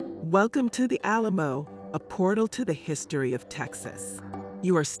Welcome to the Alamo, a portal to the history of Texas.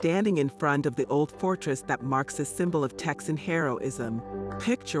 You are standing in front of the old fortress that marks a symbol of Texan heroism.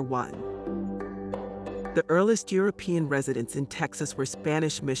 Picture 1. The earliest European residents in Texas were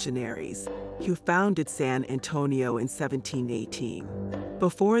Spanish missionaries, who founded San Antonio in 1718.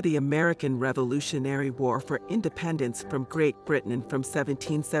 Before the American Revolutionary War for Independence from Great Britain from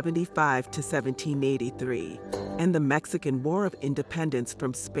 1775 to 1783, and the Mexican War of Independence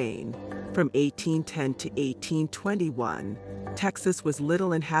from Spain from 1810 to 1821, Texas was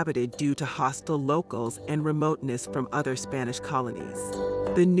little inhabited due to hostile locals and remoteness from other Spanish colonies.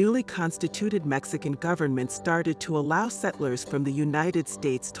 The newly constituted Mexican government started to allow settlers from the United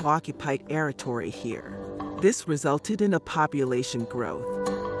States to occupy territory here. This resulted in a population growth,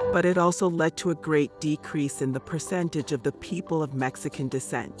 but it also led to a great decrease in the percentage of the people of Mexican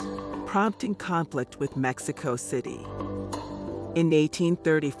descent, prompting conflict with Mexico City. In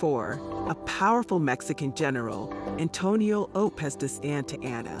 1834, a powerful Mexican general, Antonio López de Santa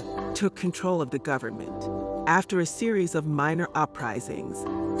Anna, took control of the government. After a series of minor uprisings,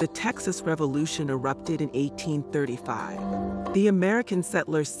 the Texas Revolution erupted in 1835. The American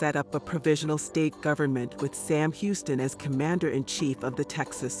settlers set up a provisional state government with Sam Houston as commander-in-chief of the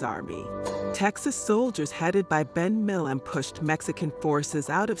Texas Army. Texas soldiers headed by Ben Milham pushed Mexican forces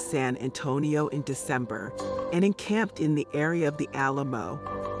out of San Antonio in December and encamped in the area of the Alamo,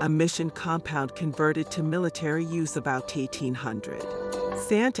 a mission compound converted to military use about 1800.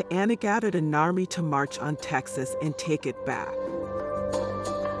 Santa Anna gathered an army to march on Texas and take it back.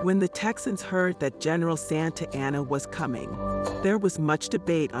 When the Texans heard that General Santa Anna was coming, there was much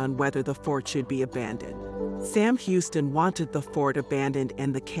debate on whether the fort should be abandoned. Sam Houston wanted the fort abandoned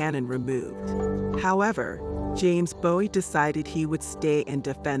and the cannon removed. However, James Bowie decided he would stay and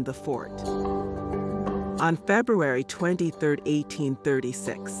defend the fort. On February 23,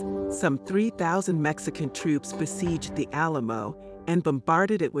 1836, some 3,000 Mexican troops besieged the Alamo and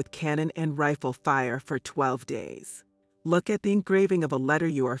bombarded it with cannon and rifle fire for 12 days. Look at the engraving of a letter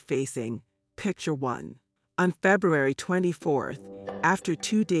you are facing, picture 1. On February 24th, after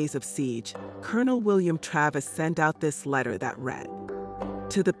 2 days of siege, Colonel William Travis sent out this letter that read,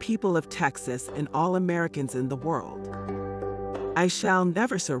 "To the people of Texas and all Americans in the world, I shall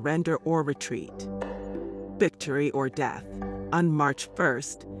never surrender or retreat. Victory or death." On March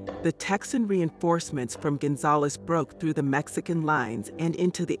 1st, the Texan reinforcements from Gonzales broke through the Mexican lines and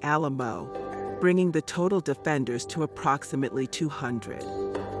into the Alamo, bringing the total defenders to approximately 200.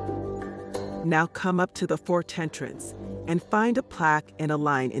 Now come up to the fort entrance and find a plaque and a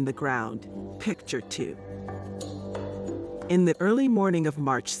line in the ground, picture 2. In the early morning of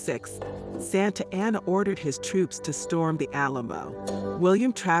March 6th, Santa Anna ordered his troops to storm the Alamo.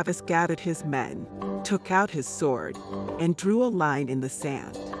 William Travis gathered his men, took out his sword, and drew a line in the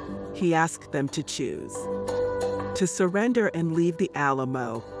sand. He asked them to choose: to surrender and leave the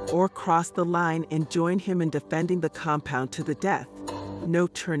Alamo, or cross the line and join him in defending the compound to the death. No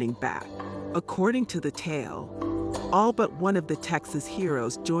turning back. According to the tale, all but one of the Texas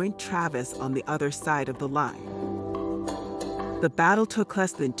heroes joined Travis on the other side of the line. The battle took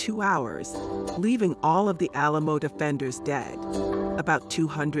less than 2 hours, leaving all of the Alamo defenders dead, about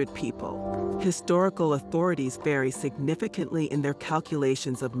 200 people. Historical authorities vary significantly in their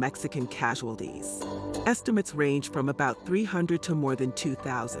calculations of Mexican casualties. Estimates range from about 300 to more than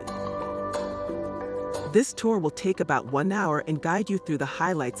 2,000. This tour will take about 1 hour and guide you through the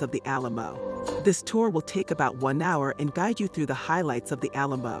highlights of the Alamo.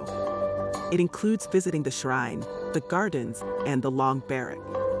 It includes visiting the shrine, the gardens, and the long barrack.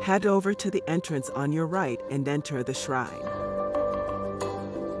 Head over to the entrance on your right and enter the shrine.